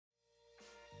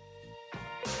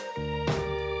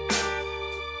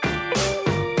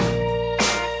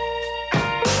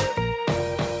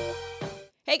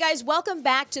guys, welcome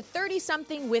back to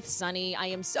 30-something with Sunny. I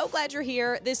am so glad you're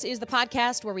here. This is the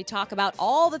podcast where we talk about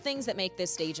all the things that make this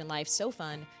stage in life so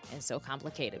fun and so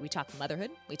complicated. We talk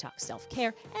motherhood, we talk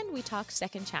self-care, and we talk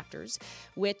second chapters,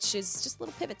 which is just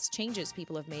little pivots, changes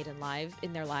people have made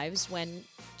in their lives when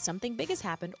something big has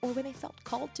happened or when they felt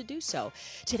called to do so.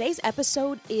 Today's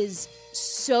episode is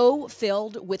so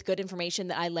filled with good information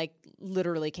that I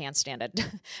literally can't stand it.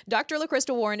 Dr.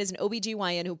 LaKrystal Warren is an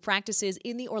OB-GYN who practices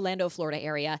in the Orlando, Florida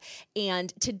area.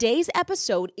 And today's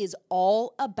episode is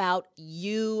all about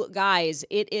you guys.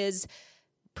 It is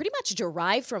pretty much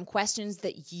derived from questions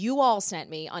that you all sent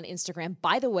me on Instagram.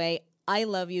 By the way, I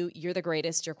love you. You're the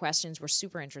greatest. Your questions were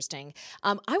super interesting.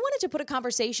 I wanted to put a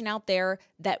conversation out there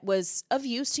that was of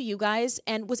use to you guys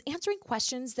and was answering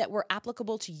questions that were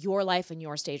applicable to your life and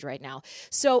your stage right now.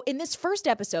 So in this first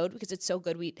episode, because it's so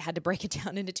good, we had to break it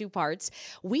down into two parts.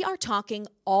 We are talking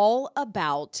all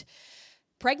about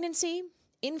pregnancy,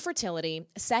 infertility,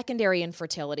 secondary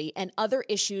infertility, and other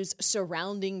issues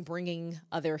surrounding bringing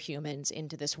other humans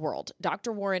into this world.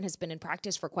 Dr. Warren has been in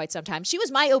practice for quite some time. She was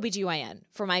my OB-GYN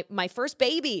for my first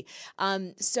baby.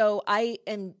 So I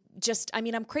am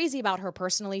I'm crazy about her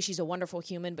personally. She's a wonderful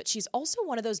human, but she's also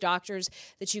one of those doctors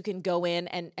that you can go in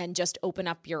and just open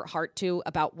up your heart to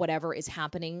about whatever is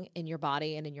happening in your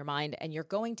body and in your mind. And you're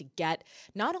going to get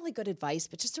not only good advice,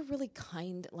 but just a really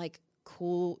kind,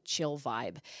 cool, chill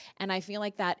vibe. And I feel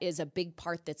like that is a big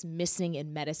part that's missing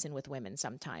in medicine with women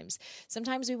sometimes.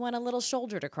 Sometimes we want a little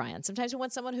shoulder to cry on. Sometimes we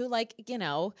want someone who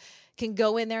can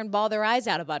go in there and bawl their eyes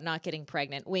out about not getting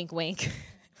pregnant. Wink, wink.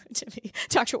 To me,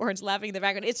 Dr. Warren's laughing in the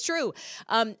background. It's true.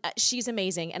 She's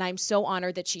amazing, and I'm so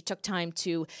honored that she took time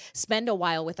to spend a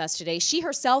while with us today. She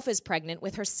herself is pregnant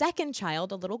with her second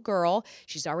child, a little girl.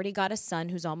 She's already got a son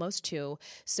who's almost 2.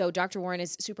 So Dr. Warren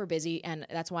is super busy, and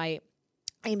that's why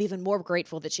I am even more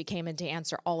grateful that she came in to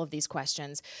answer all of these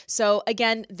questions. So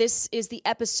again, this is the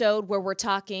episode where we're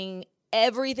talking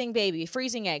everything baby,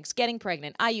 freezing eggs, getting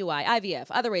pregnant, IUI, IVF,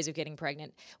 other ways of getting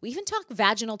pregnant. We even talk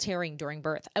vaginal tearing during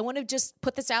birth. I want to just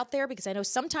put this out there because I know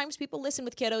sometimes people listen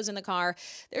with kiddos in the car.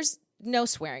 There's no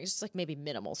swearing. It's just maybe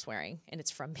minimal swearing, and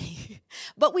it's from me.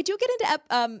 But we do get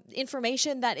into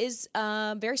information that is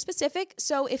very specific.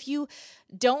 So if you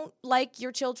don't like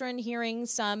your children hearing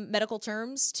some medical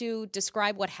terms to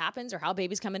describe what happens or how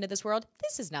babies come into this world,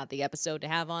 this is not the episode to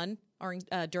have on or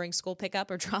during school pickup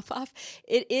or drop off.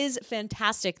 It is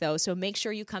fantastic though. So make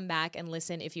sure you come back and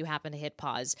listen if you happen to hit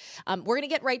pause. We're going to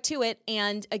get right to it.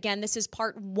 And again, this is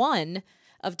part 1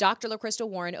 of Dr. LaKrystal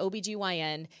Warren,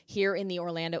 OB-GYN, here in the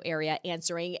Orlando area,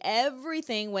 answering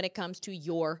everything when it comes to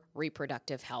your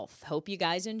reproductive health. Hope you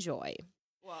guys enjoy.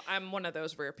 Well, I'm one of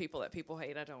those rare people that people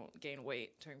hate. I don't gain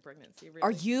weight during pregnancy. Really. Are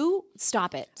you?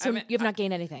 Stop it. So you have not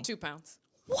gained anything? 2 pounds.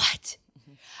 What?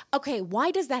 Mm-hmm. Okay,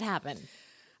 why does that happen?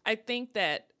 I think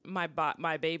that my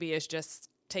baby is just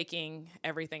taking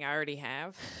everything I already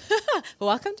have.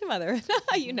 Welcome to motherhood.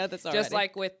 You know this already. Just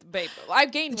like with baby.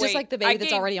 I've gained weight. Just like the baby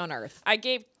that's already on earth. I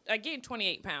gained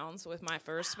 28 pounds with my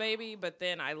first baby, but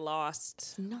then I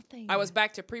lost nothing. I was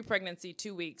back to pre-pregnancy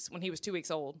 2 weeks when he was 2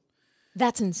 weeks old.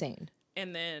 That's insane.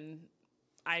 And then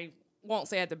I won't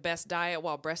say I had the best diet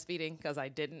while breastfeeding because I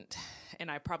didn't. And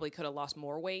I probably could have lost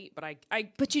more weight, but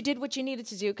But you did what you needed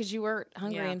to do because you were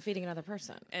hungry and feeding another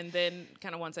person. And then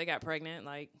kind of once I got pregnant,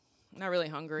 not really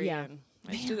hungry. Yeah. And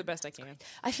I just do the best I can.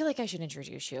 I feel like I should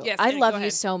introduce you. Yes, I love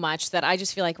you so much that I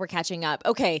just feel like we're catching up.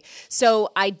 Okay, so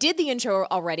I did the intro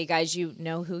already, guys. You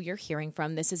know who you're hearing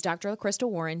from. This is Dr. LaKrystal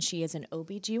Warren. She is an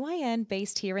OB-GYN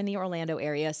based here in the Orlando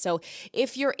area. So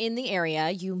if you're in the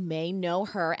area, you may know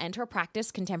her and her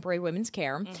practice, Contemporary Women's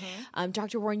Care. Mm-hmm.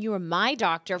 Dr. Warren, you were my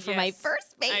doctor for my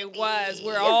first baby. I was.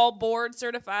 We're all board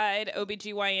certified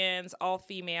OB-GYNs, all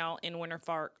female in Winter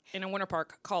Park.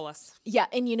 Call us. Yeah,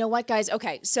 and you know what, guys?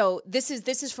 Okay, so this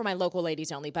is for my local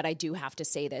ladies only, but I do have to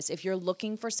say this. If you're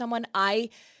looking for someone, I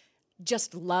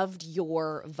just loved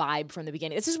your vibe from the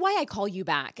beginning. This is why I call you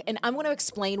back. And I'm going to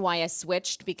explain why I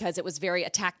switched, because it was very a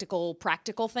tactical,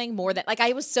 practical thing more than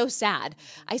I was so sad.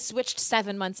 I switched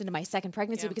 7 months into my second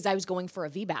pregnancy because I was going for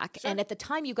a VBAC. Sure. And at the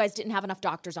time you guys didn't have enough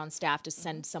doctors on staff to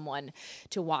send someone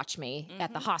to watch me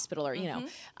at the hospital or,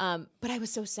 but I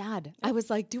was so sad. I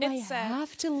was like, do I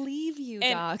have to leave you,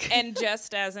 doc? And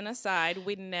just as an aside,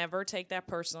 we never take that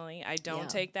personally. I don't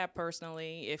take that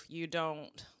personally if you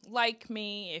don't like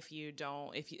me, if you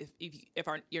don't, if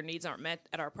your needs aren't met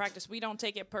at our practice, we don't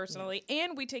take it personally,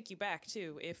 and we take you back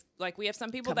too. If like we have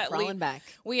some people that leave, back.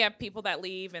 We have people that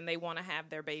leave and they want to have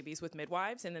their babies with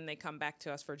midwives, and then they come back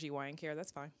to us for GYN care.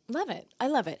 That's fine. Love it. I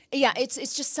love it. Yeah, it's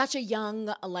just such a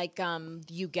young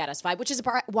you get us vibe, which is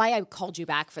why I called you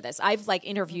back for this. I've like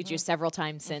interviewed you several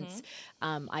times since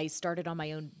I started on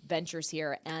my own ventures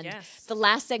here, and the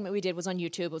last segment we did was on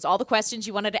YouTube. It was all the questions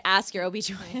you wanted to ask your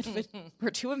OB-GYN, but we're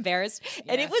too embarrassed.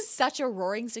 And it was such a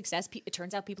roaring success. It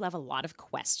turns out people have a lot of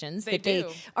questions that they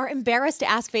are embarrassed to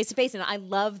ask face to face. And I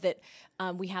love that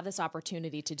we have this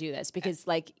opportunity to do this because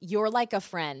like you're like a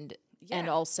friend. Yeah. And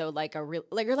also like you're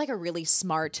like a really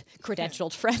smart,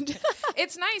 credentialed friend.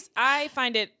 It's nice. I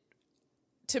find it,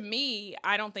 to me,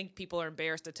 I don't think people are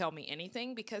embarrassed to tell me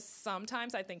anything because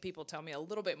sometimes I think people tell me a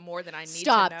little bit more than I need to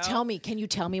know. Stop. Tell me. Can you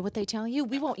tell me what they tell you?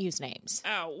 We won't use names.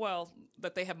 Oh, well,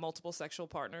 that they have multiple sexual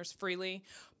partners freely.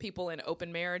 People in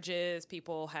open marriages.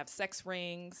 People have sex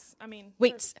rings. I mean.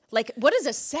 Wait, like what is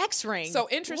a sex ring? So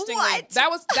interestingly, that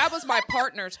was my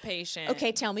partner's patient.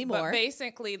 Okay, tell me more. But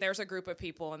basically, there's a group of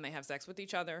people and they have sex with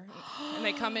each other. And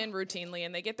they come in routinely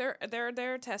and they get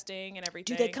their testing and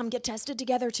everything. Do they come get tested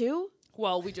together too?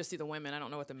 Well, we just see the women. I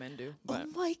don't know what the men do. But.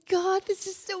 Oh, my God. This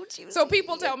is so juicy. So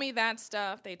people tell me that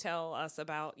stuff. They tell us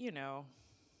about,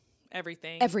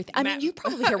 everything. Everything. I mean, you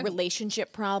probably hear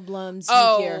relationship problems.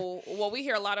 Well, we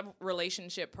hear a lot of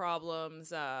relationship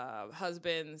problems.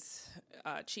 Husbands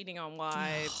cheating on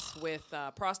wives with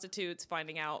prostitutes,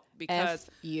 finding out because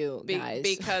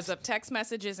because of text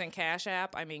messages and Cash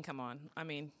App. I mean, come on. I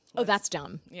mean. That's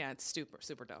dumb. Yeah, it's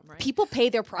super dumb, right? People pay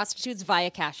their prostitutes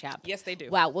via Cash App. Yes, they do.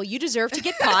 Wow. Well, you deserve to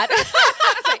get caught.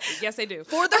 Yes, they do.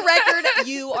 For the record,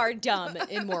 you are dumb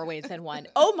in more ways than one.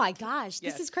 Oh my gosh,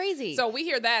 this is crazy. So we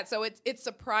hear that. So it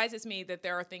surprises me that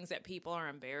there are things that people are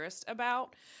embarrassed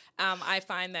about. I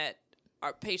find that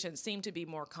our patients seem to be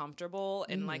more comfortable,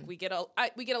 and like we get a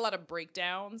lot of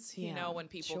breakdowns. When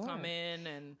people come in,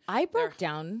 and I broke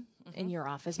down in your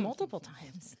office multiple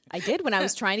times. I did when I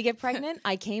was trying to get pregnant.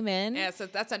 I came in. Yeah, so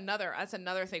that's another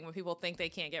thing when people think they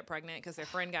can't get pregnant because their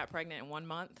friend got pregnant in 1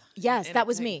 month. Yes, that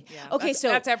was me. Yeah, okay, so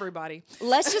that's everybody.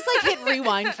 Let's just like hit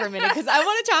rewind for a minute because I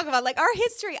want to talk about like our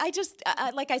history. I just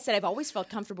like I said, I've always felt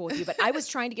comfortable with you, but I was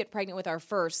trying to get pregnant with our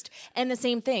first, and the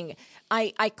same thing.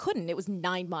 I couldn't. It was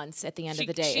 9 months at the end of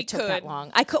the day. It took that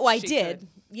long. I could. Well, I did.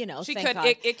 She thank could.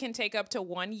 God. It can take up to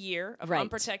 1 year of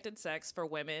unprotected sex for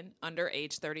women under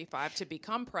age 35 to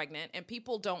become pregnant, and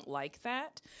people don't like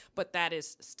that, but that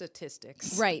is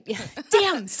statistics. Right.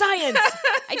 Damn, science.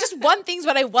 I just want things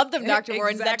when I want them, Dr.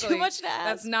 Warren. Is that too much to ask?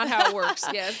 That's not how it works,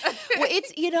 yes. Well,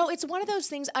 it's one of those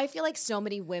things I feel like so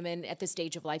many women at this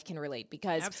stage of life can relate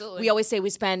because Absolutely. we always say we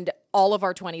spend all of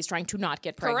our 20s trying to not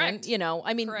get pregnant. Correct.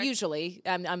 I mean, Correct. Usually,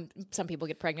 some people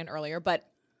get pregnant earlier, but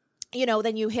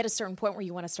then you hit a certain point where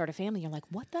you want to start a family. You're like,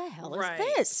 what the hell is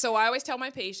this? So I always tell my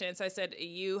patients, I said,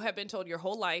 you have been told your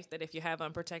whole life that if you have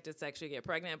unprotected sex, you get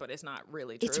pregnant, but it's not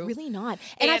really true. It's really not.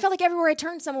 And I felt like everywhere I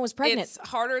turned, someone was pregnant. It's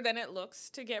harder than it looks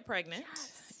to get pregnant.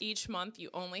 Yes. Each month, you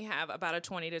only have about a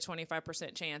 20 to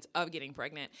 25% chance of getting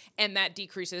pregnant, and that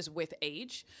decreases with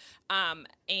age.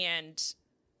 And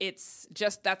it's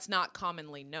just, that's not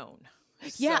commonly known.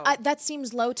 Yeah, that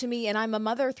seems low to me, and I'm a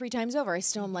mother 3 times over. I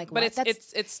still am like, what? But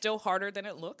it's still harder than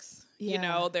it looks.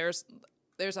 Yeah. There's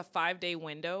a 5-day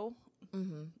window,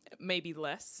 maybe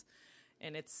less,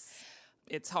 and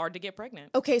it's hard to get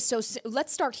pregnant. Okay, so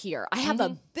let's start here. I have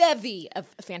a bevy of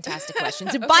fantastic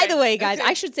questions. And by the way, guys,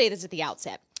 I should say this at the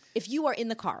outset. If you are in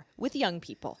the car with young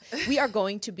people, we are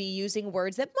going to be using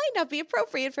words that might not be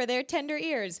appropriate for their tender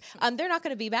ears. They're not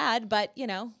going to be bad, but,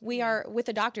 we are with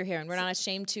a doctor here, and we're not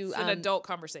ashamed to... It's an adult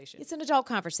conversation. It's an adult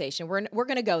conversation. We're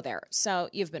going to go there, so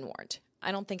you've been warned.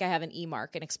 I don't think I have an E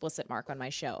mark, an explicit mark on my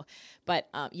show, but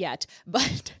yet.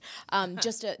 But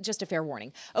just a fair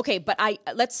warning. Okay, but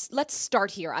let's start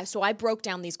here. So I broke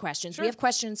down these questions. Sure. We have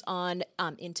questions on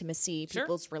intimacy,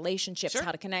 people's relationships,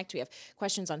 how to connect. We have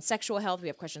questions on sexual health. We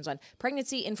have questions on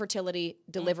pregnancy, infertility,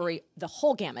 delivery, the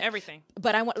whole gamut. Everything.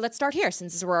 But let's start here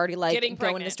since we're already going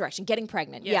pregnant. in this direction. Getting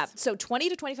pregnant. Yes. Yeah. So 20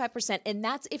 to 25%, and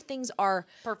that's if things are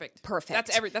perfect.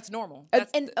 That's normal.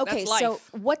 That's life. So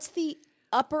what's the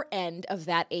upper end of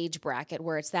that age bracket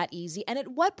where it's that easy, and at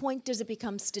what point does it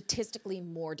become statistically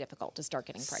more difficult to start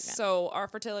getting pregnant? So our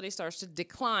fertility starts to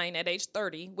decline at age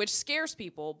 30, which scares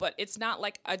people, but it's not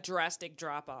like a drastic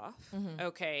drop off.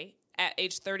 Okay, at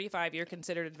age 35, you're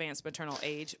considered advanced maternal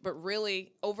age, but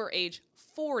really over age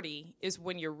 40 is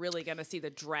when you're really going to see the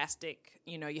drastic,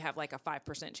 you have like a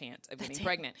 5% chance of getting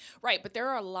pregnant. Right. But there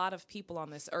are a lot of people on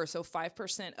this earth. So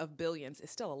 5% of billions is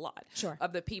still a lot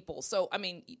of the people. So, I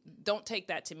mean, don't take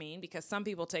that to mean, because some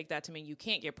people take that to mean you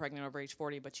can't get pregnant over age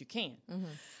 40, but you can. Mm-hmm.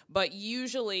 But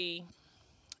usually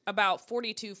about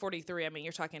 42, 43, I mean,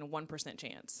 you're talking a 1%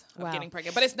 chance of getting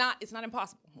pregnant. But it's not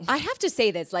impossible. I have to say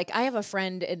this. Like, I have a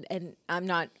friend, and I'm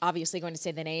not obviously going to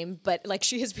say the name, but, like,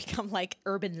 she has become, like,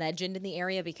 urban legend in the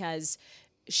area because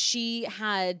she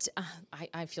had,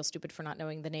 I feel stupid for not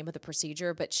knowing the name of the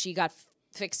procedure, but she got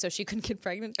fixed so she couldn't get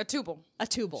pregnant. A tubal.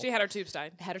 She had her tubes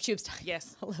tied.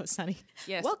 Yes. Hello, Sonny.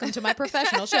 Yes. Welcome to my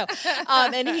professional show.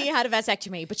 And he had a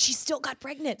vasectomy, but she still got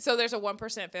pregnant. So there's a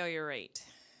 1% failure rate.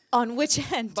 On which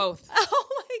end? Both.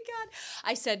 Oh my God!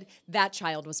 I said that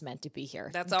child was meant to be here.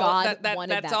 That's all.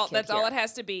 That's all it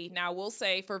has to be. Now we'll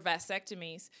say for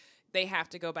vasectomies, they have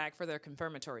to go back for their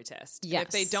confirmatory test. Yes. And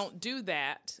if they don't do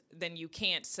that, then you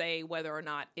can't say whether or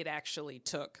not it actually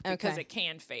took, because it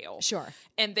can fail. Sure.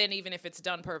 And then even if it's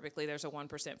done perfectly, there's a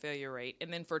 1% failure rate.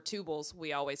 And then for tubals,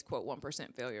 we always quote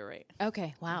 1% failure rate.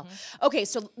 Okay. Wow. Mm-hmm. Okay.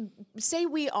 So say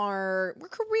we're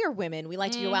career women. We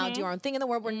like to go out and do our own thing in the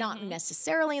world. We're not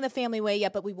necessarily in the family way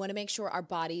yet, but we want to make sure our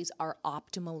bodies are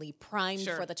optimally primed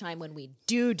for the time when we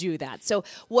do that. So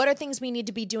what are things we need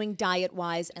to be doing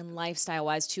diet-wise and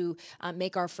lifestyle-wise to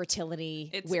make our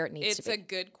fertility where it needs to be? It's a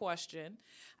good question.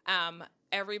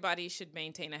 Everybody should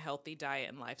maintain a healthy diet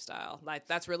and lifestyle. Like,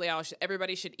 that's really all.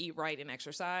 Everybody should eat right and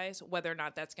exercise. Whether or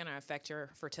not that's going to affect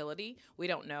your fertility, we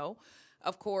don't know.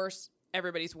 Of course,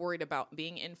 everybody's worried about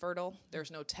being infertile.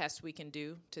 There's no test we can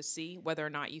do to see whether or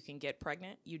not you can get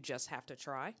pregnant. You just have to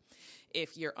try.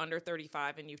 If you're under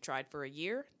 35 and you've tried for a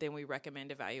year, then we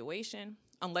recommend evaluation.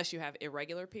 Unless you have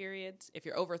irregular periods. If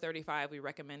you're over 35, we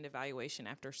recommend evaluation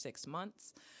after 6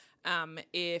 months.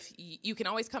 If you can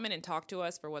always come in and talk to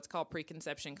us for what's called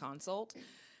preconception consult.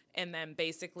 And then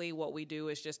basically what we do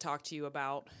is just talk to you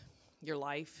about your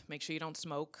life. Make sure you don't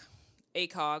smoke.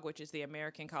 ACOG, which is the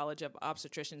American College of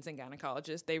Obstetricians and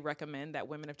Gynecologists, they recommend that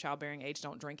women of childbearing age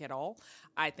don't drink at all.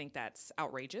 I think that's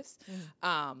outrageous.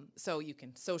 So you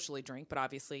can socially drink, but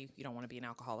obviously you don't want to be an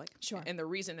alcoholic. Sure. And the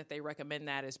reason that they recommend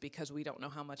that is because we don't know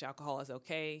how much alcohol is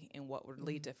okay and what would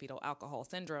lead to fetal alcohol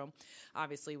syndrome.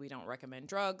 Obviously, we don't recommend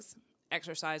drugs,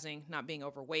 exercising, not being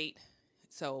overweight.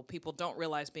 So people don't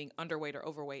realize being underweight or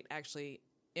overweight actually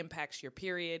impacts your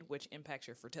period, which impacts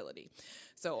your fertility.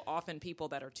 So often people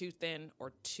that are too thin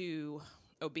or too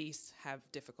obese have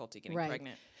difficulty getting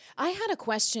pregnant. I had a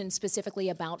question specifically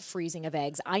about freezing of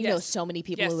eggs. I know so many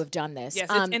people who have done this. Yes,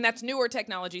 and that's newer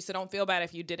technology, so don't feel bad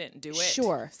if you didn't do it.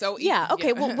 Sure. So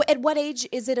okay. Well, at what age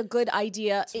is it a good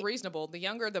idea? It's reasonable. The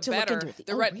younger, the better.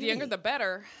 The younger, the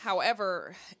better.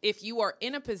 However, if you are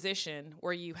in a position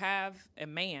where you have a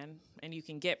man and you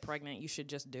can get pregnant, you should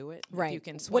just do it. Right. You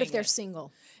can swing what if they're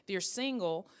single? If you're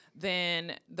single,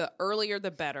 then the earlier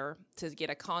the better to get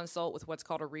a consult with what's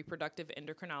called a reproductive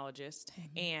endocrinologist.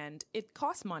 And it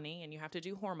costs money and you have to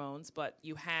do hormones, but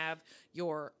you have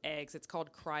your eggs. It's called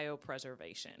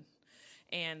cryopreservation.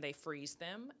 And they freeze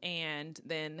them. And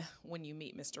then when you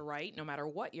meet Mr. Right, no matter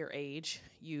what your age,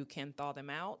 you can thaw them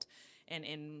out.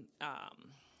 And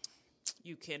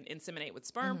you can inseminate with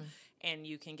sperm. And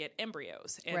you can get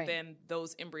embryos. And then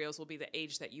those embryos will be the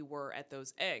age that you were at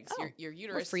those eggs. Your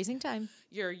uterus... freezing time.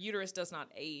 Your uterus does not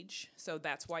age. So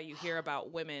that's why you hear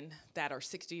about women that are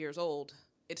 60 years old.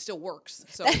 It still works.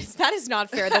 So that is not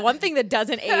fair. The one thing that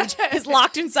doesn't age is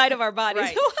locked inside of our bodies.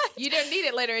 Right. You don't need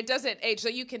it later. It doesn't age. So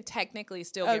you can technically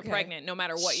still get pregnant no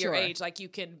matter what your age. Like you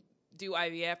can do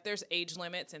IVF. There's age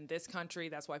limits in this country.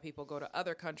 That's why people go to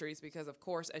other countries because, of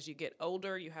course, as you get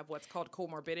older, you have what's called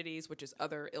comorbidities, which is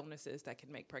other illnesses that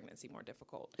can make pregnancy more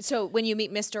difficult. So when you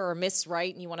meet Mr. or Miss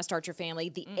Right and you want to start your family,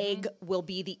 the egg will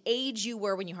be the age you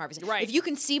were when you harvested. Right. If you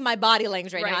can see my body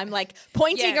language right now, I'm like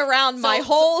pointing around my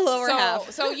whole lower half.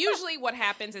 So usually what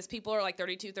happens is people are like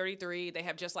 32, 33. They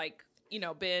have just like,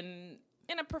 been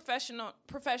in a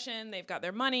profession, they've got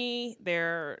their money,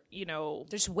 they're,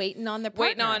 just waiting on the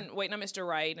partner. waiting on Mr.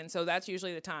 Right. And so that's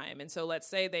usually the time. And so let's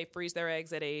say they freeze their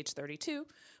eggs at age 32,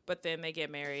 but then they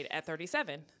get married at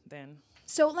 37, then.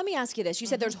 So let me ask you this. You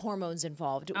said there's hormones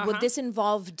involved. Would this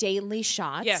involve daily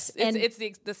shots? Yes,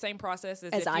 it's the same process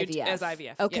as IVF. As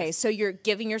IVF. Okay, yes. So you're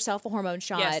giving yourself a hormone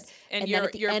shot, and then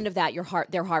at the end of that,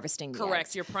 they're harvesting the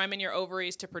eggs. You're priming your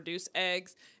ovaries to produce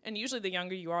eggs, and usually the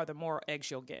younger you are, the more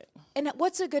eggs you'll get. And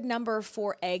what's a good number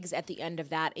for eggs at the end of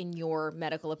that, in your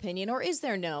medical opinion, or is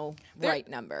there no right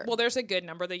number? Well, there's a good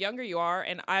number. The younger you are,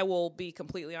 and I will be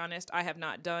completely honest, I have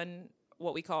not done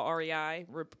what we call REI,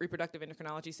 reproductive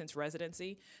endocrinology, since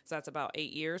residency. So that's about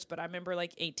 8 years. But I remember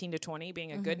like 18 to 20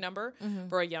 being a good number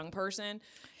for a young person.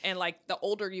 And like the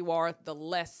older you are, the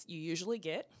less you usually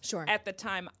get. Sure. At the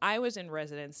time I was in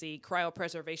residency,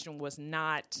 cryopreservation was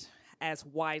not as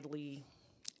widely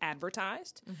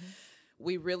advertised.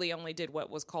 We really only did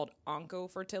what was called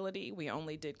oncofertility. We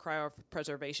only did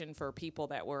cryopreservation for people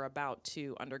that were about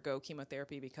to undergo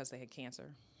chemotherapy because they had cancer.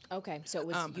 Okay, so it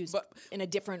was used in a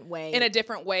different way. In a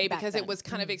different way because it was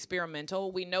kind of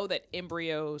experimental. We know that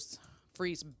embryos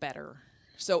freeze better.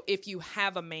 So if you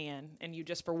have a man and you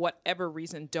just for whatever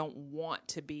reason don't want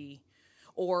to be,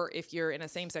 or if you're in a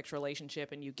same-sex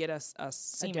relationship and you get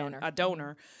a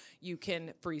donor, you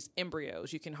can freeze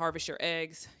embryos. You can harvest your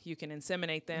eggs. You can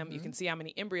inseminate them. You can see how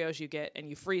many embryos you get, and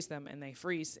you freeze them, and they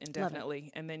freeze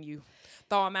indefinitely. And then you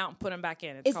thaw them out and put them back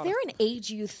in. Is there an age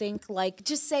you think, like,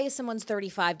 just say someone's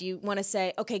 35, do you want to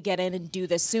say, okay, get in and do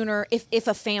this sooner? If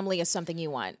a family is something you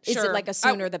want, is it like a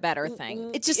sooner the better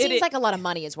thing? It just seems like a lot of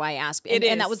money is why I asked.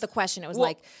 And that was the question. It was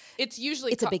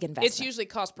it's a big investment. It's usually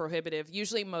cost prohibitive.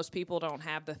 Usually most people don't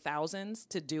have the thousands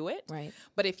to do it. Right.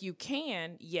 But if you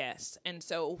can, yes. And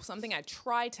so something I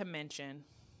try to mention,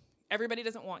 everybody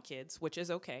doesn't want kids, which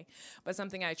is okay, but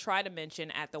something I try to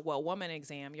mention at the Well Woman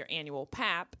exam, your annual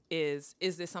PAP, is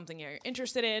this something you're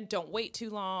interested in? Don't wait too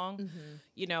long,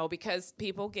 because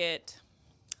people get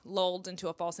lulled into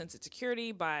a false sense of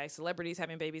security by celebrities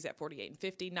having babies at 48 and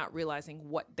 50, not realizing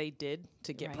what they did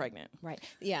to get pregnant. Right.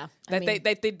 Yeah. They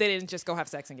didn't just go have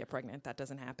sex and get pregnant. That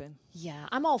doesn't happen. Yeah.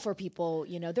 I'm all for people,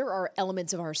 there are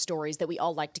elements of our stories that we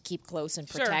all like to keep close and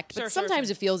protect, but sometimes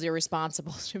it feels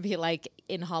irresponsible to be like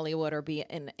in Hollywood or be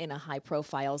in a high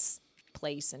profile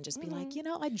place and just be like,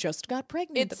 I just got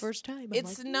pregnant the first time.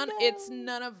 It's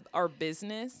none of our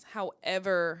business.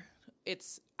 However,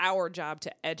 it's our job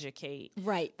to educate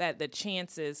that the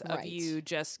chances of you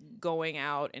just going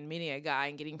out and meeting a guy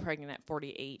and getting pregnant at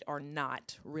 48 are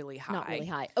not really high. Not really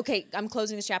high. Okay, I'm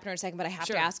closing this chapter in a second, but I have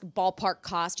to ask, ballpark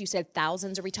cost, you said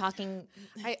thousands. Are we talking?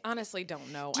 I honestly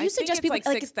don't know. Do you suggest people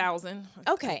like 6,000?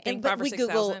 Okay, but we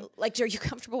Google, are you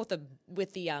comfortable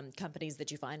with the companies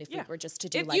that you find if we were just to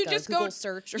do a Google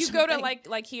search or something? You go to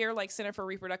like here, like Center for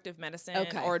Reproductive Medicine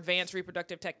or Advanced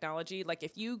Reproductive Technology. Like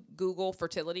if you Google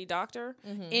fertility doctor,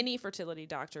 any fertility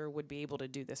doctor would be able to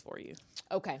do this for you.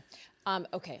 Okay.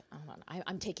 Okay. Hold on.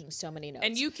 I'm taking so many notes.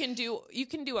 And you can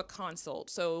do a consult.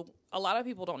 So a lot of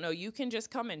people don't know. You can just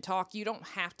come and talk. You don't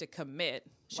have to commit.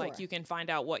 Sure. Like you can find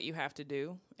out what you have to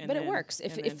do. But it works.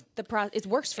 It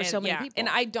works for so many people. And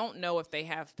I don't know if they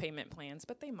have payment plans,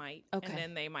 but they might. Okay. And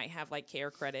then they might have like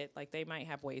care credit. Like they might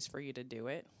have ways for you to do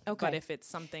it. Okay. But if it's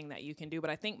something that you can do, but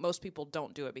I think most people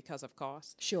don't do it because of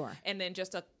cost. Sure. And then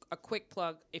just a quick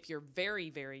plug, if you're very,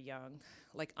 very young,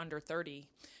 like under 30,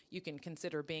 you can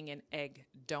consider being an egg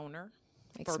donor.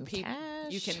 Make for people,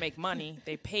 cash. You can make money.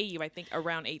 They pay you, I think,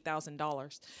 around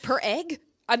 $8,000 per egg.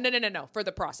 No, for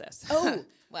the process. Oh,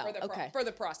 well, for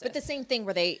the process. But the same thing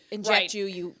where they inject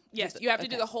you. Yes, you have to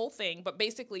do the whole thing. But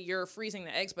basically, you're freezing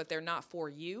the eggs, but they're not for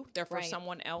you. They're for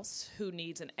someone else who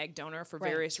needs an egg donor for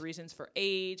various reasons, for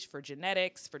age, for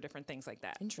genetics, for different things like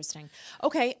that. Interesting.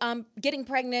 Okay, getting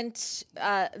pregnant,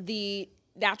 the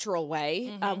natural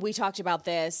way. We talked about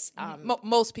this.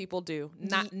 Most people do.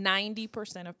 Not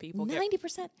 90% of people.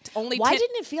 90%. Only. Why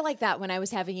didn't it feel like that when I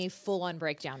was having a full-on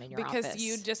breakdown in your office? Because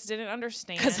you just didn't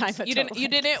understand. Because you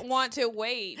didn't want to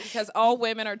wait because all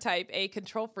women are type A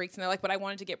control freaks and they're like, but I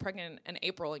wanted to get pregnant in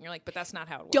April, and you're like, but that's not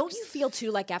how it works. Don't you feel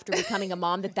too like after becoming a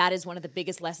mom that is one of the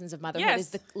biggest lessons of motherhood is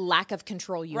the lack of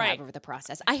control you have over the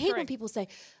process? I hate when people say,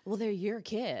 well, they're your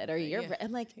kid or your.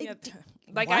 I'm like,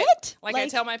 what? I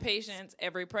tell my patients.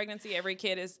 Every pregnancy, every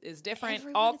kid is different.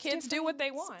 All kids do what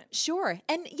they want. Sure.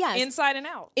 And yes. Inside and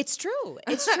out. It's true.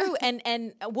 It's true.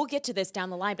 And we'll get to this down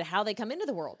the line, but how they come into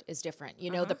the world is different.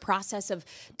 The process of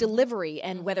delivery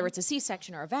and whether it's a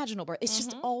C-section or a vaginal birth, it's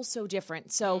just all so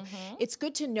different. So it's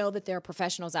good to know that there are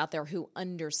professionals out there who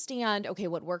understand, okay,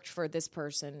 what worked for this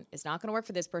person is not going to work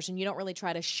for this person. You don't really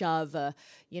try to shove a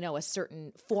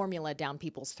certain formula down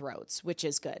people's throats, which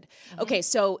is good. Okay.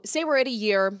 So say we're at a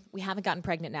year, we haven't gotten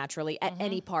pregnant naturally at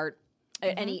any part,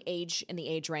 at any age in the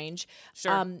age range.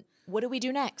 Sure. What do we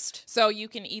do next? So you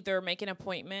can either make an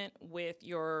appointment with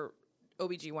your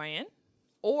OB-GYN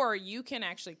Or you can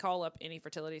actually call up any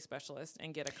fertility specialist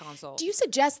and get a consult. Do you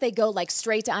suggest they go like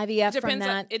straight to IVF from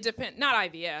that? It depends. Not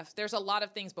IVF. There's a lot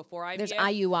of things before IVF. There's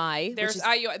IUI. There's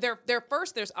IUI.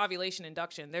 First, there's ovulation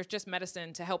induction. There's just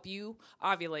medicine to help you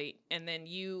ovulate. And then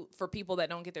for people that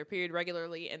don't get their period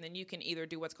regularly, and then you can either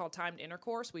do what's called timed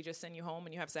intercourse. We just send you home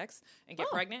and you have sex and get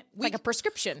pregnant. Like a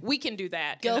prescription. We can do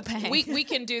that. Go bang. We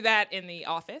can do that in the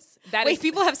office.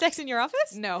 People have sex in your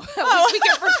office? No. We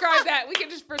can prescribe that. We can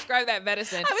just prescribe that medicine.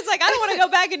 I was like, I don't want to go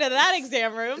back into that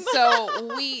exam room.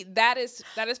 So that is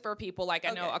for people, like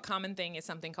I know a common thing is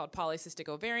something called polycystic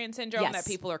ovarian syndrome that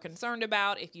people are concerned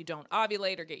about. If you don't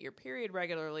ovulate or get your period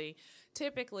regularly,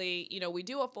 typically, we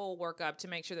do a full workup to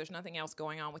make sure there's nothing else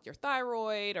going on with your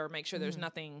thyroid, or make sure there's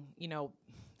nothing,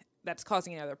 that's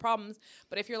causing any other problems.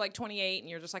 But if you're like 28 and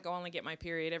you're just like, I only get my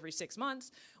period every 6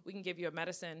 months, we can give you a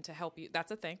medicine to help you.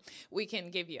 That's a thing. We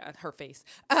can give you her face.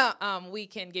 We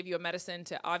can give you a medicine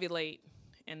to ovulate,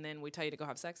 and then we tell you to go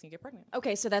have sex and you get pregnant.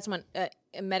 Okay, so that's one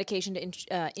medication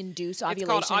to induce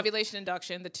ovulation. It's called ovulation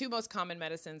induction. The two most common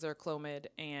medicines are Clomid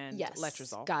and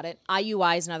LaKrystal. Got it.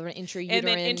 IUI is another one, intrauterine. And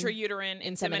then intrauterine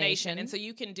insemination. And so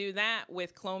you can do that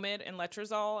with Clomid and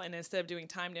letrozole, and instead of doing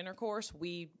timed intercourse,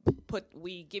 we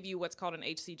give you what's called an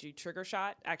HCG trigger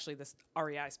shot. Actually, this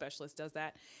REI specialist does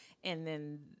that. And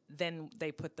then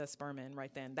they put the sperm in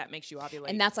right then. That makes you ovulate.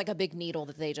 And that's like a big needle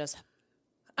that they just...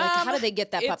 how do they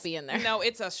get that puppy in there? No,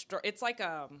 it's a straw. It's like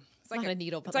a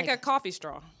needle. It's like a coffee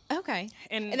straw. Okay,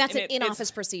 and that's an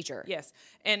in-office procedure. Yes,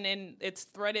 and then it's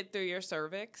threaded through your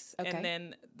cervix, okay. And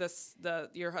then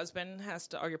your husband has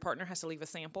to, or your partner has to leave a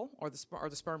sample, or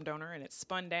the sperm donor, and it's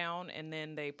spun down, and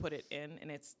then they put it in, and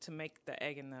it's to make the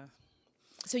egg in the.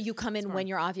 So you come in when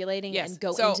you're ovulating and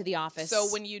go into the office. So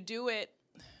when you do it,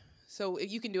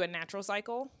 you can do a natural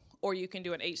cycle. Or you can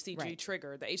do an HCG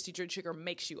trigger. The HCG trigger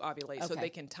makes you ovulate, so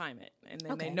they can time it, and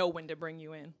then they know when to bring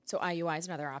you in. So IUI is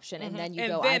another option, and then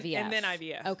IVF. And then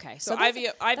IVF. Okay, so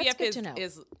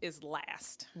IVF is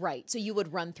last. Right. So you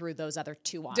would run through those other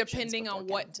two options, depending on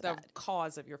what the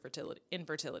cause of your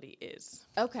infertility is.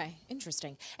 Okay,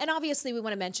 interesting. And obviously, we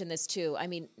want to mention this too. I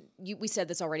mean, we said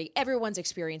this already. Everyone's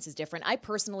experience is different. I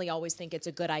personally always think it's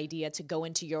a good idea to go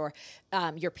into your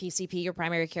PCP, your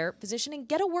primary care physician, and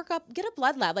get a workup, get a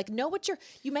blood lab. Like, know what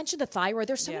you mentioned the thyroid.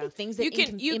 There's so many things that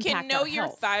you can know your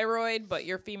health. thyroid, but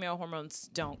your female hormones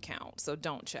don't count, so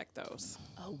don't check those.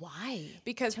 Oh, why?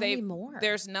 Because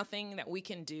there's nothing that we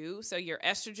can do. So your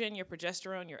estrogen, your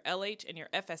progesterone, your LH, and your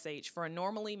FSH for a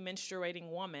normally menstruating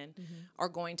woman are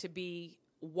going to be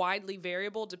widely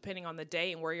variable depending on the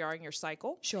day and where you are in your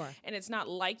cycle. Sure. And it's not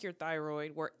like your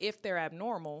thyroid where if they're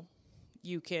abnormal,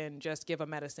 you can just give a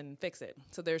medicine and fix it.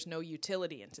 So there's no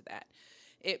utility into that.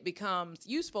 It becomes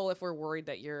useful if we're worried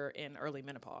that you're in early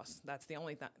menopause. That's the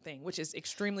only thing, which is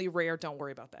extremely rare. Don't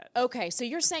worry about that. Okay, so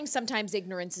you're saying sometimes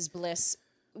ignorance is bliss.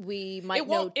 We might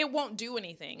know it won't do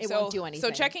anything. It won't do anything.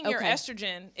 So checking your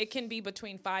estrogen, it can be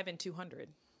between 5 and 200. It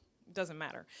doesn't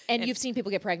matter. And you've seen people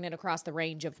get pregnant across the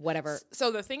range of whatever. So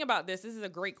the thing about this is a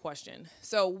great question.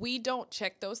 So we don't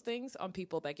check those things on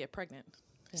people that get pregnant.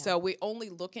 Yeah. So we only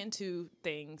look into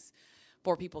things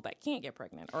for people that can't get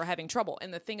pregnant or having trouble.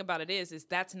 And the thing about it is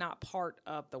that's not part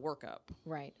of the workup.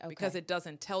 Right. Okay. Because it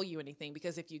doesn't tell you anything.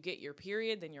 Because if you get your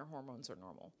period, then your hormones are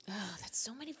normal. Oh, that's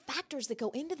so many factors that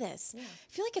go into this. Yeah.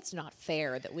 I feel like it's not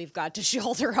fair that we've got to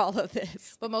shoulder all of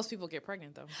this. But most people get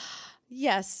pregnant, though.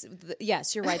 Yes,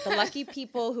 you're right. The lucky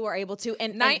people who are able to,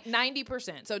 and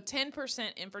 90%, so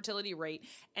 10% infertility rate,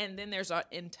 and then there's an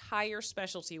entire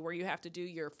specialty where you have to do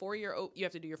your 4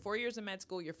 years of med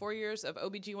school, your 4 years of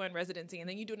OB-GYN residency, and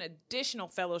then you do an additional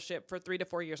fellowship for 3 to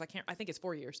 4 years. I think it's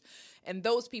 4 years, and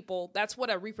those people, that's what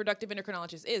a reproductive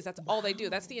endocrinologist is. That's all they do.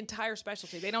 That's the entire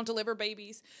specialty. They don't deliver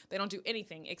babies. They don't do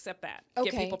anything except that.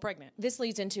 Get people pregnant. This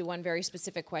leads into one very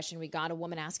specific question. We got a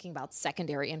woman asking about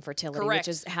secondary infertility, Correct. which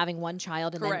is having one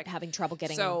child and then having trouble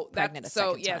getting pregnant a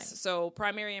second time. So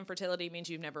primary infertility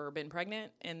means you've never been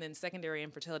pregnant, and then secondary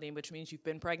infertility, which means you've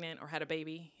been pregnant or had a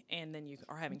baby, and then you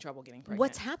are having trouble getting pregnant.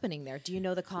 What's happening there? Do you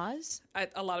know the cause?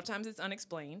 A lot of times it's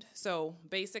unexplained. So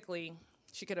basically,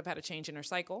 she could have had a change in her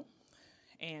cycle,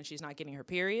 and she's not getting her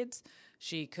periods.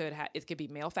 She could it could be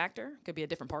male factor, could be a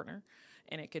different partner,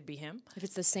 and it could be him. If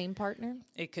it's the same partner?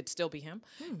 It could still be him.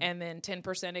 And then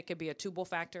 10%, it could be a tubal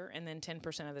factor, and then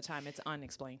 10% of the time, it's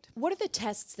unexplained. What are the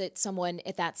tests that someone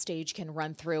at that stage can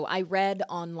run through? I read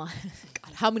online,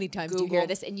 God, how many times do you hear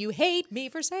this? And you hate me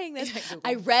for saying this.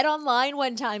 I read online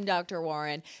one time, Dr.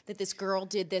 Warren, that this girl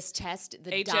did this test,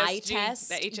 the dye test.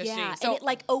 The HSG. Yeah, so, and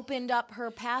it opened up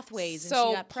her pathways and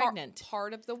she got pregnant.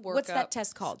 Part of the workup. What's that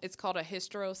test called? It's called a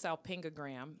hysterosalpingogram.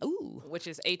 scintigraphy, Ooh. which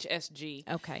is HSG.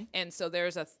 Okay. And so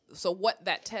so what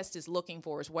that test is looking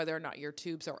for is whether or not your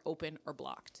tubes are open or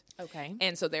blocked. Okay.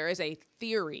 And so there is a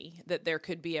theory that there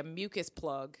could be a mucus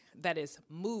plug that is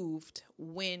moved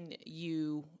when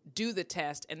you do the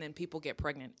test, and then people get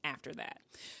pregnant after that.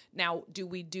 Now, do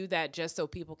we do that just so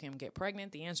people can get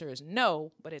pregnant? The answer is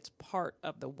no, but it's part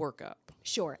of the workup.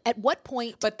 Sure. At what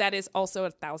point? But that is also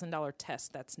a $1,000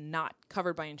 test that's not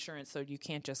covered by insurance, so you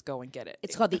can't just go and get it.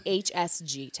 It's called the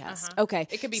HSG test. Okay.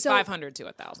 It could be 500 to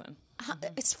 1,000.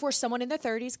 It's for someone in their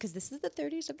 30s, because this is the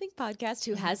 30 something podcast,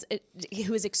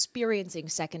 who is experiencing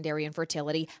secondary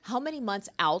infertility. How many months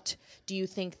out do you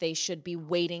think they should be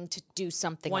waiting to do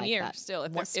something like that? 1 year still.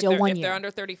 If they're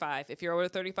under 35. If you're over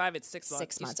 35, it's 6 months.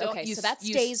 6 months. So that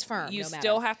stays firm. You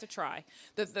still have to try.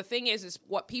 The thing is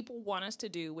what people want us to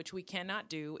do, which we cannot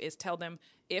do, is tell them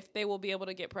if they will be able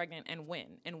to get pregnant and when,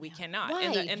 and we cannot.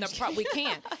 Why? We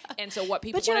can't. And so what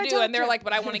people want to do, and they're like,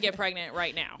 but I want to get pregnant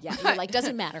right now. Yeah, you're like,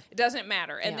 doesn't matter. It doesn't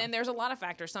matter. And then there's a lot of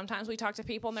factors. Sometimes we talk to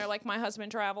people and they're like, my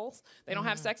husband travels. They don't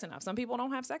have sex enough. Some people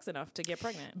don't have sex enough to get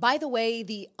pregnant. By the way,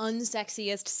 the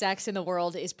unsexiest sex in the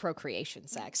world is procreation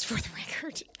sex, for the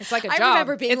record. It's like a job. I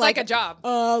remember being like a job.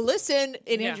 Listen.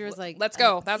 And Andrew was like, let's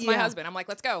go. That's my husband. I'm like,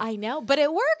 let's go. I know, but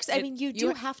it works. I mean, you do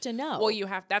have to know.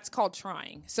 Well, that's called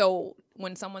trying. So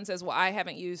when someone says, well, I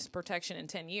haven't used protection in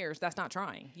 10 years, that's not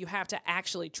trying. You have to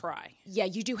actually try. Yeah,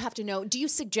 you do have to know. Do you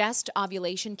suggest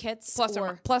ovulation kits?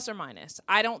 Plus or minus.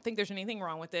 I don't think there's anything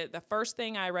wrong with it. The first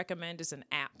thing I recommend is an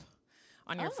app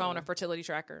on your phone, a fertility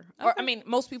tracker. Okay. Or,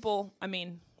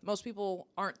 most people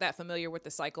aren't that familiar with the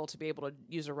cycle to be able to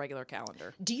use a regular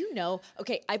calendar. Do you know?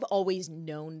 Okay, I've always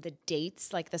known the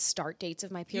dates, like the start dates of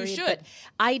my period. You should. But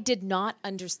I did not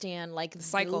understand like the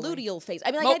cycle luteal phase.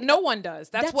 I mean, no one does.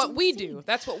 That's what we do.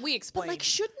 That's what we explain. But like,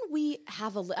 shouldn't we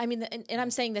have and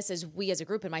I'm saying this as we as a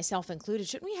group and myself included,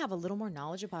 shouldn't we have a little more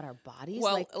knowledge about our bodies?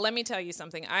 Well, let me tell you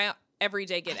something. I every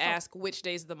day get asked which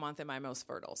days of the month am I most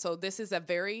fertile. So this is a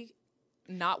very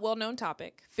not well-known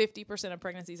topic. 50% of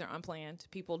pregnancies are unplanned.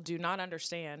 People do not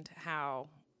understand how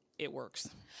it works.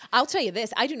 I'll tell you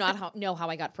this. I do not know how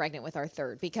I got pregnant with our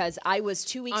third, because I was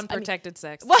 2 weeks... Unprotected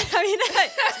sex. Well, it's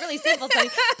really simple, Sunny.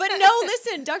 But no,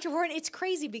 listen, Dr. Warren, it's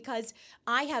crazy because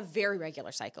I have very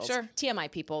regular cycles. Sure.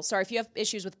 TMI people. Sorry, if you have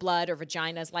issues with blood or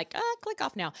vaginas, like, click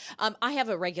off now. I have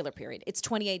a regular period. It's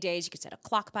 28 days. You could set a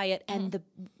clock by it. And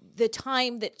the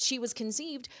time that she was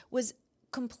conceived was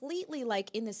completely like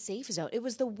in the safe zone. It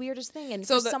was the weirdest thing. And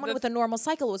so for someone with a normal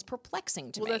cycle, it was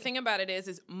perplexing to me. Well, the thing about it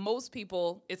is most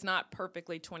people, it's not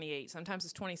perfectly 28. Sometimes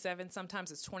it's 27.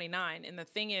 Sometimes it's 29. And the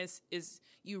thing is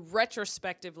you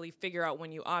retrospectively figure out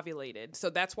when you ovulated. So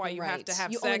that's why you have to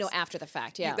have sex. You only know after the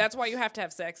fact, yeah. That's why you have to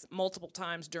have sex multiple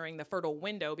times during the fertile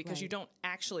window, because you don't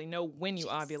actually know when you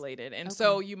ovulated. And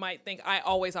so you might think, I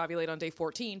always ovulate on day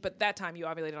 14, but that time you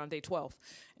ovulated on day 12.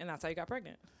 And that's how you got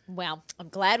pregnant. Well, I'm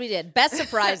glad we did. Best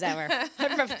surprise ever.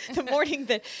 The morning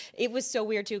that it was so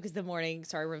weird too, because the morning,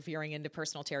 sorry, we're veering into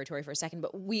personal territory for a second,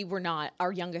 but we were not,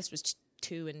 our youngest was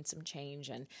 2 and some change.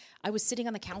 And I was sitting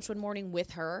on the couch one morning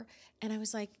with her, and I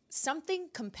was like, something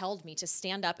compelled me to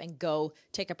stand up and go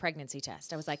take a pregnancy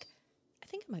test. I was like, I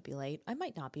think I might be late. I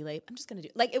might not be late. I'm just going to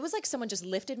do, like, it was like someone just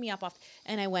lifted me up off,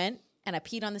 and I went and I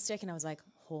peed on the stick, and I was like,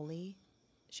 holy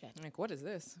shit. Like, what is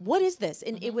this? What is this?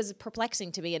 And it was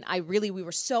perplexing to me. And we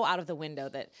were so out of the window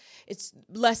that it's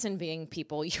lesson being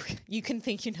people. You can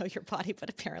think you know your body, but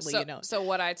apparently you don't. So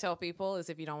what I tell people is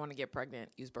if you don't want to get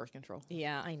pregnant, use birth control.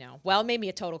 Yeah, I know. Well, it made me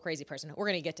a total crazy person. We're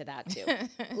going to get to that too.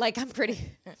 Like I'm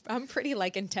pretty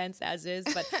like intense as is,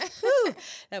 but whew,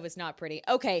 that was not pretty.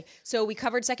 Okay. So we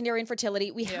covered secondary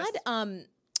infertility. We had,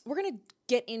 we're going to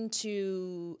get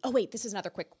into, this is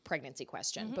another quick pregnancy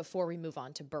question before we move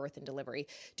on to birth and delivery.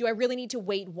 Do I really need to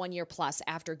wait 1 year plus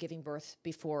after giving birth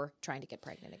before trying to get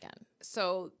pregnant again?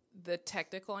 So the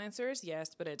technical answer is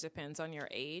yes, but it depends on your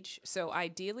age. So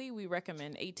ideally, we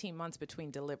recommend 18 months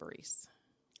between deliveries.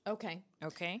 Okay.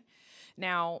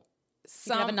 Now,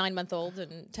 you can have a 9-month-old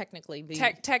and technically be...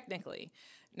 Technically.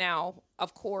 Now,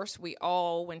 of course, we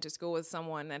all went to school with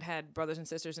someone that had brothers and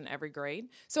sisters in every grade.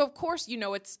 So, of course,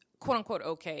 it's quote unquote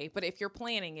okay. But if you're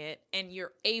planning it and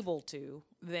you're able to,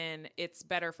 then it's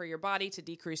better for your body to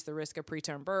decrease the risk of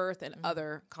preterm birth and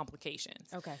other complications.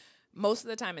 Okay. Most of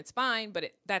the time it's fine,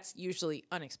 but that's usually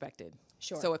unexpected.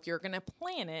 Sure. So if you're going to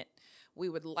plan it, we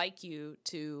would like you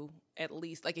to at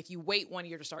least, like if you wait 1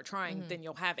 year to start trying, then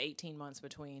you'll have 18 months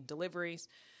between deliveries.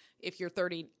 If you're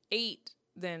 38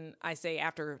 then I say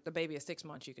after the baby is 6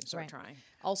 months, you can start trying.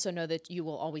 Also know that you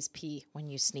will always pee when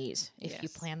you sneeze if you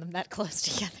plan them that close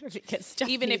together, because stuff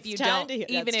even if you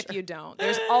don't,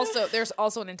 there's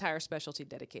also an entire specialty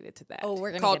dedicated to that. Oh,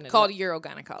 we're gonna called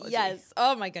urogynecology. Yes.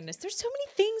 Oh my goodness. There's so many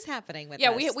things happening with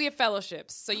us. we have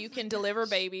fellowships, so you can deliver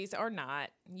babies or not.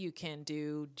 You can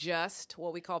do just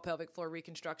what we call pelvic floor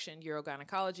reconstruction,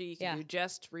 urogynecology. You can do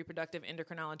just reproductive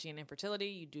endocrinology and infertility.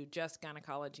 You do just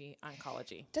gynecology,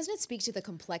 oncology. Doesn't it speak to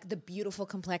the beautiful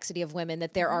complexity of women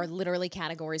that there are literally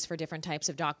categories for different types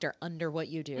of doctor under what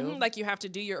you do? Like you have to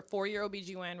do your 4-year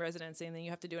OB-GYN residency, and then you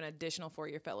have to do an additional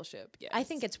 4-year fellowship. Yes. I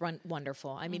think it's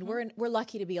wonderful. I mean, we're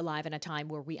lucky to be alive in a time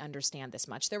where we understand this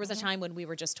much. There was a time when we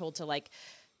were just told to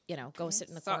go sit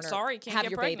in the corner. Sorry, can't have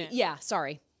get your pregnant. baby. Yeah,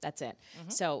 sorry. That's it.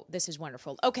 So this is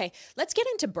wonderful. Okay, let's get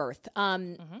into birth.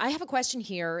 I have a question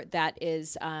here that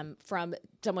is from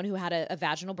someone who had a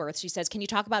vaginal birth. She says, can you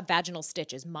talk about vaginal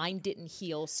stitches? Mine didn't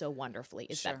heal so wonderfully.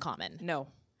 Is that common? No.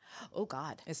 Oh,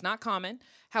 God. It's not common.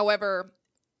 However,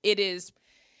 it is.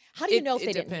 How do you know if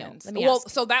they didn't heal? Let me ask.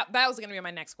 So that was going to be my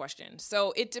next question.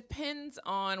 So it depends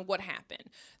on what happened.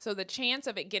 So the chance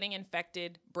of it getting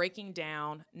infected, breaking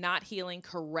down, not healing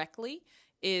correctly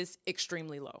is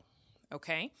extremely low.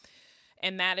 Okay.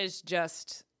 And that is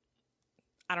just,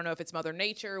 I don't know if it's Mother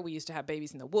Nature. We used to have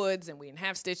babies in the woods and we didn't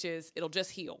have stitches. It'll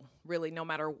just heal, really, no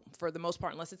matter, for the most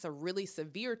part, unless it's a really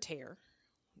severe tear,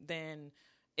 then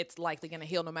it's likely going to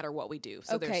heal no matter what we do.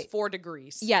 So there's 4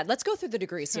 degrees. Yeah, let's go through the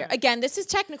degrees here. Again, this is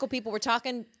technical, people. We're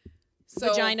talking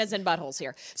vaginas and buttholes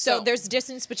here. So there's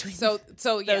distance between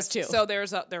those two. So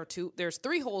there's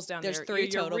 3 holes down there. There's 3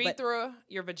 total. Your urethra,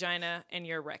 your vagina, and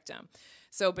your rectum.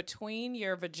 So between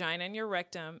your vagina and your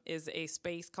rectum is a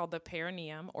space called the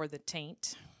perineum, or the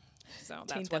taint. So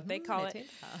that's what they call it.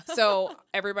 So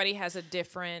everybody has a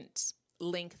different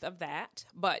length of that,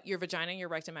 but your vagina and your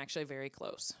rectum are actually very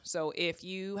close. So if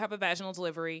you have a vaginal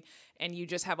delivery and you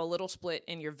just have a little split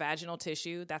in your vaginal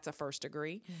tissue, that's a 1st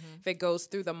degree. If it goes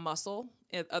through the muscle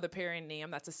of the perineum,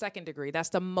 that's a 2nd degree. That's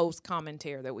the most common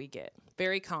tear that we get.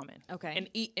 Very common. Okay.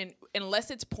 And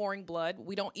unless it's pouring blood,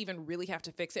 we don't even really have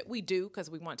to fix it. We do because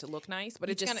we want it to look nice,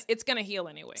 but it's gonna heal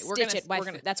anyway.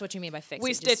 That's what you mean by fix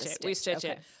it. We stitch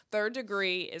it. 3rd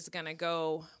degree is gonna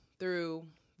go through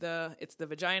it's the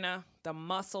vagina, the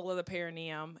muscle of the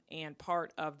perineum, and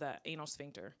part of the anal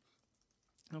sphincter.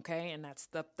 Okay, and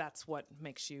that's what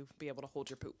makes you be able to hold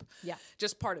your poop. Yeah,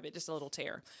 just part of it, just a little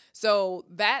tear. So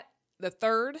that the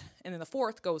 3rd and then the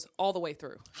 4th goes all the way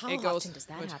through. How often does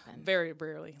that happen? Very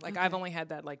rarely. I've only had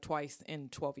that twice in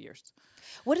 12 years.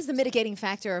 What is the mitigating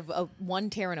factor of a 1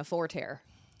 tear and a 4 tear?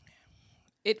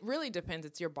 It really depends.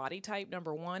 It's your body type,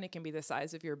 number one. It can be the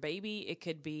size of your baby. It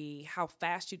could be how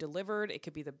fast you delivered. It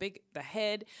could be the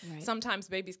head. Right. Sometimes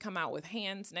babies come out with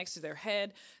hands next to their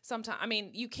head. Sometimes,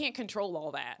 you can't control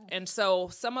all that. And so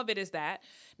some of it is that.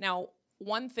 Now,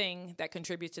 one thing that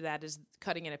contributes to that is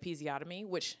cutting an episiotomy,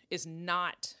 which is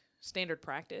not standard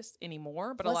practice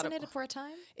anymore. But wasn't it for a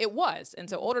time? It was. And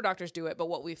so older doctors do it. But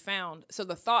what we found, so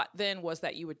the thought then was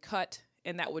that you would cut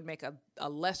and that would make a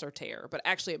lesser tear, but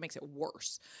actually it makes it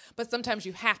worse. But sometimes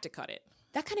you have to cut it.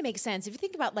 That kind of makes sense. If you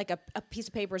think about a piece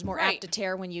of paper is more apt to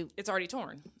tear when it's already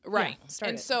torn. Right. Yeah,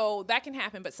 and so that can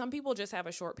happen, but some people just have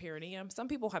a short perineum. Some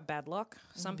people have bad luck.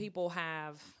 Some people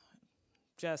have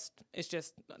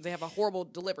they have a horrible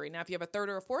delivery. Now, if you have a 3rd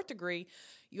or a 4th degree,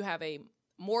 you have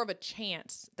more of a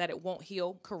chance that it won't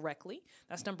heal correctly.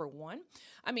 That's number 1.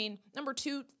 Number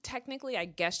 2, technically, I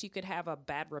guess you could have a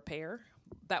bad repair.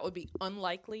 That would be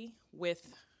unlikely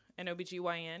with an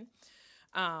OB-GYN,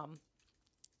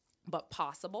 but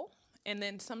possible. And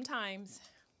then sometimes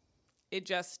it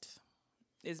just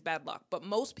is bad luck. But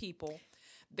most people,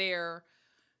 their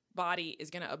body is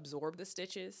going to absorb the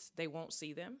stitches. They won't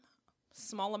see them.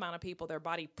 Small amount of people, their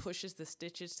body pushes the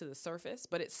stitches to the surface,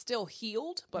 but it's still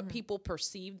healed, but people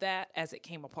perceive that as it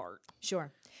came apart.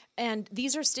 Sure. And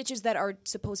these are stitches that are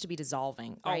supposed to be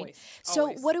dissolving, right? Always. So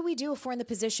what do we do if we're in the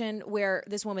position where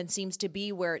this woman seems to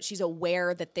be, where she's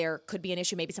aware that there could be an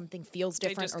issue, maybe something feels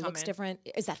different or looks different?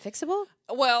 Is that fixable?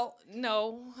 Well,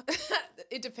 no.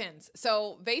 It depends.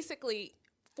 So basically,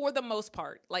 for the most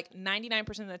part,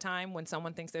 99% of the time when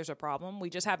someone thinks there's a problem, we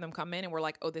just have them come in and we're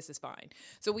like, oh, this is fine.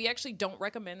 So we actually don't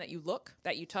recommend that you look,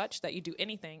 that you touch, that you do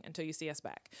anything until you see us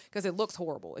back, because it looks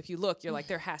horrible. If you look, you're like,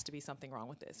 there has to be something wrong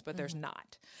with this, but there's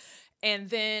not. And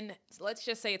then let's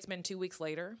just say it's been 2 weeks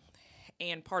later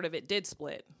and part of it did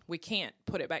split. We can't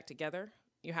put it back together.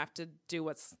 You have to do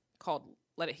what's called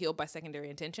let it heal by secondary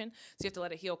intention. So you have to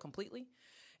let it heal completely.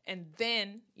 And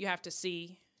then you have to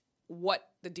see what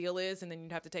the deal is, and then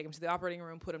you'd have to take them to the operating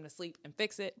room, put them to sleep, and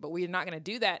fix it. But we're not going to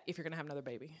do that if you're going to have another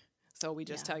baby. So we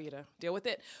just tell you to deal with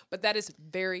it. But that is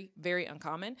very, very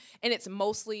uncommon. And it's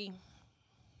mostly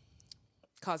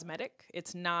cosmetic.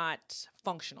 It's not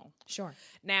functional. Sure.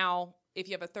 Now, if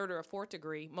you have a 3rd or a 4th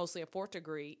degree, mostly a 4th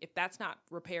degree, if that's not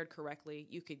repaired correctly,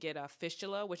 you could get a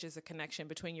fistula, which is a connection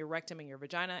between your rectum and your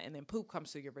vagina, and then poop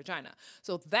comes through your vagina.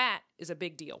 So that is a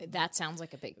big deal. That sounds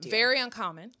like a big deal. Very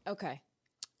uncommon. Okay.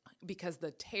 Because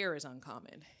the tear is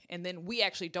uncommon. And then we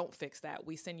actually don't fix that.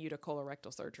 We send you to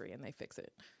colorectal surgery and they fix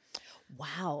it.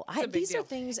 Wow. These are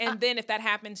things. And then if that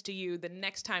happens to you, the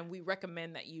next time we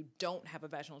recommend that you don't have a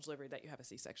vaginal delivery, that you have a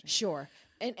C-section. Sure.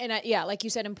 And like you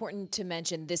said, important to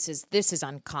mention, this is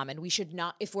uncommon. We should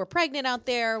not, if we're pregnant out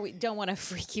there, we don't want to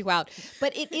freak you out.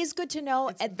 But it is good to know.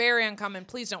 It's very uncommon.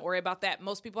 Please don't worry about that.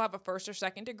 Most people have a 1st or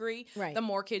 2nd degree. Right. The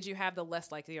more kids you have, the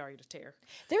less likely are you to tear.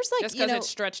 There's just because it's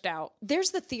stretched out.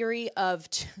 There's the theory of,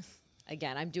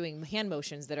 again, I'm doing hand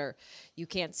motions that are, you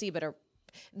can't see, but are,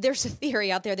 there's a theory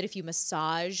out there that if you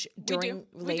massage during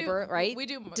labor, right? We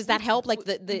do. Does that help? Like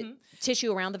the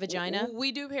tissue around the vagina?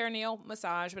 We do perineal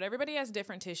massage, but everybody has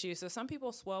different tissues. So some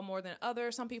people swell more than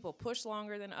others. Some people push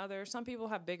longer than others. Some people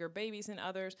have bigger babies than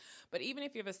others. But even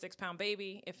if you have a 6-pound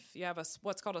baby, if you have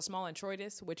what's called a small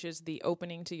introitus, which is the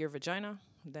opening to your vagina,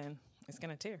 then it's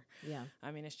going to tear. Yeah.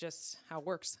 I mean, it's just how it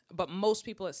works. But most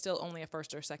people, it's still only a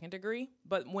 1st or 2nd degree.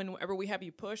 But whenever we have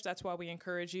you push, that's why we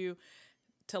encourage you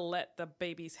to let the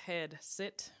baby's head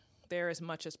sit there as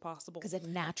much as possible. Because it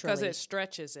naturally... Because it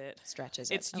stretches it.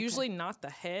 It's okay. usually not the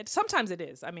head. Sometimes it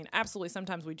is. I mean, absolutely,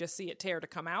 sometimes we just see it tear to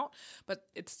come out. But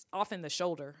it's often the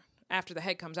shoulder. After the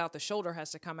head comes out, the shoulder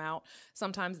has to come out.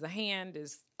 Sometimes the hand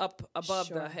is up above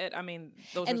the head. I mean,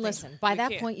 those and are listen, by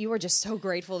that point, you were just so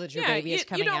grateful that your baby is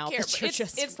coming out. Care, that you're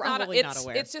just probably not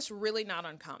aware. It's just really not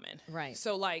uncommon. Right.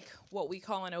 So like what we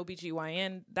call an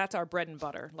OB-GYN, that's our bread and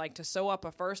butter. Like to sew up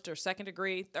a 1st or 2nd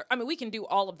degree. I mean, we can do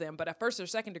all of them, but a 1st or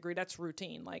 2nd degree, that's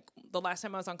routine. Like the last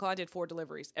time I was on call, I did 4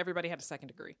 deliveries. Everybody had a 2nd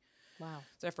degree. Wow.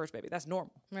 It's their first baby. That's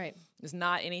normal. Right. It's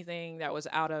not anything that was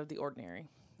out of the ordinary.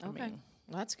 Okay. I mean,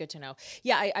 well, that's good to know.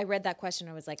 Yeah, I read that question.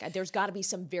 I was like, there's got to be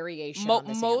some variation on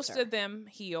this Most answer. of them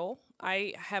heal.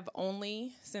 I have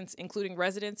only, since including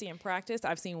residency and practice,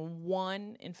 I've seen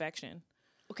 1 infection.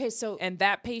 Okay, so... And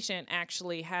that patient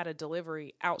actually had a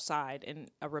delivery outside and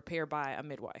a repair by a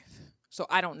midwife. So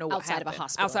I don't know what happened.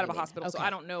 Outside of a hospital. Okay. So I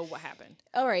don't know what happened.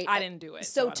 All right. I didn't do it.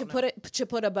 So to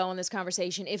put a bow on this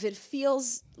conversation, if it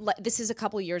feels like this is a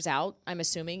couple years out, I'm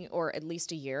assuming, or at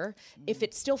least a year, if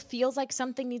it still feels like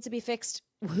something needs to be fixed,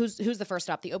 who's the first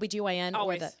stop? The OB-GYN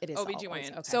always. It is OB-GYN. Always.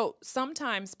 Okay. So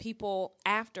sometimes people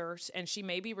after, and she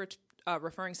may be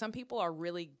referring, some people are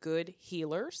really good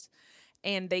healers.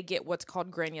 And they get what's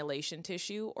called granulation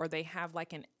tissue, or they have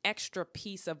like an extra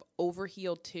piece of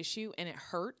overhealed tissue and it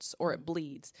hurts or it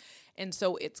bleeds. And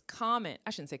so it's common,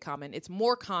 I shouldn't say common, it's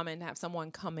more common to have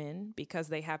someone come in because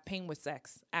they have pain with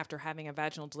sex after having a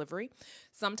vaginal delivery.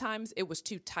 Sometimes it was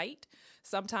too tight.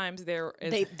 Sometimes there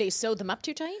is... They sewed them up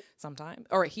too tight? Sometimes.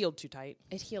 Or it healed too tight.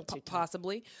 It healed too tight.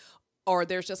 Possibly. Or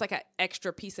there's just like an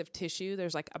extra piece of tissue.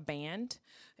 There's like a band.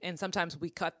 And sometimes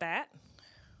we cut that.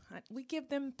 We give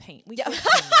them pain. Give pain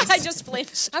I just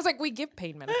flinched. I was like, we give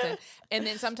pain medicine. And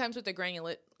then sometimes with the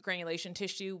granulation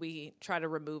tissue, we try to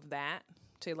remove that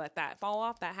to let that fall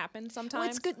off. That happens sometimes. Well,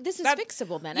 it's good. This is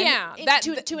fixable then. Yeah. I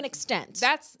mean, to an extent.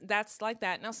 That's like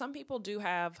that. Now, some people do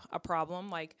have a problem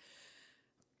like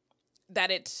that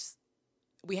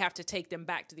we have to take them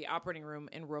back to the operating room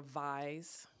and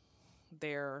revise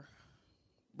their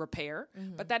repair,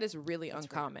 but that is really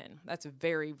uncommon. Rare. That's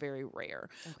very, very rare.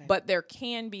 Okay. But there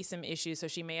can be some issues. So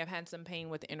she may have had some pain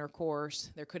with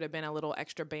intercourse. There could have been a little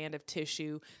extra band of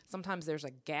tissue. Sometimes there's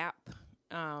a gap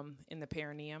in the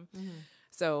perineum.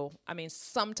 So, I mean,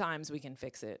 sometimes we can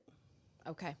fix it.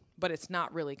 Okay. But it's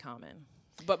not really common.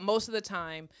 But most of the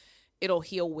time, it'll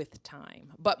heal with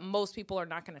time. But most people are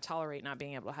not going to tolerate not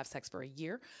being able to have sex for a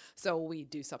year. So we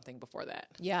do something before that.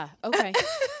 Yeah. Okay.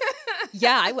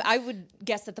 Yeah, I would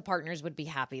guess that the partners would be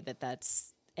happy that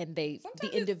that's, and the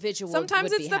individual sometimes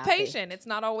would it's be the happy. Patient. It's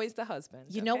not always the husband.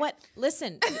 You know what?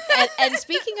 Listen, and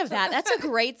speaking of that, that's a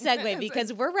great segue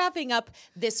because we're wrapping up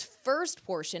this first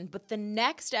portion, but the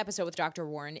next episode with Dr.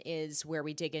 Warren is where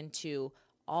we dig into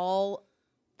all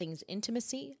things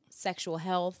intimacy, sexual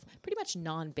health, pretty much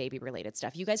non-baby related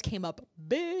stuff. You guys came up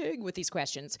big with these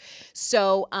questions.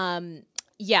 So,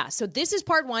 yeah, so this is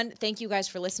part 1. Thank you guys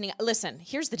for listening. Listen,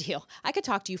 here's the deal. I could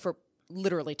talk to you for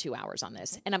literally 2 hours on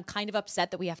this. And I'm kind of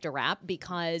upset that we have to wrap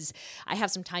because I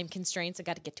have some time constraints. I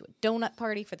got to get to a donut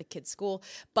party for the kids' school.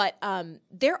 But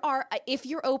if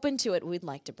you're open to it, we'd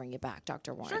like to bring you back,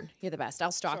 Dr. Warren. Sure. You're the best.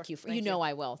 I'll stalk you. You know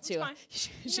I will, too.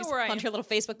 She's on her little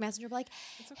Facebook Messenger like,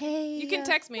 hey. You can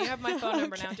text me. You have my phone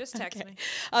number now. Just text me.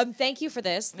 Thank you for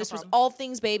this. This was All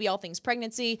Things Baby, All Things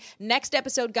Pregnancy. Next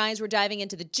episode, guys, we're diving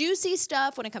into the juicy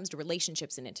stuff when it comes to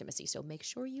relationships and intimacy. So make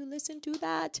sure you listen to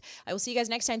that. I will see you guys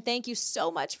next time. Thank you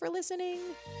so much for listening.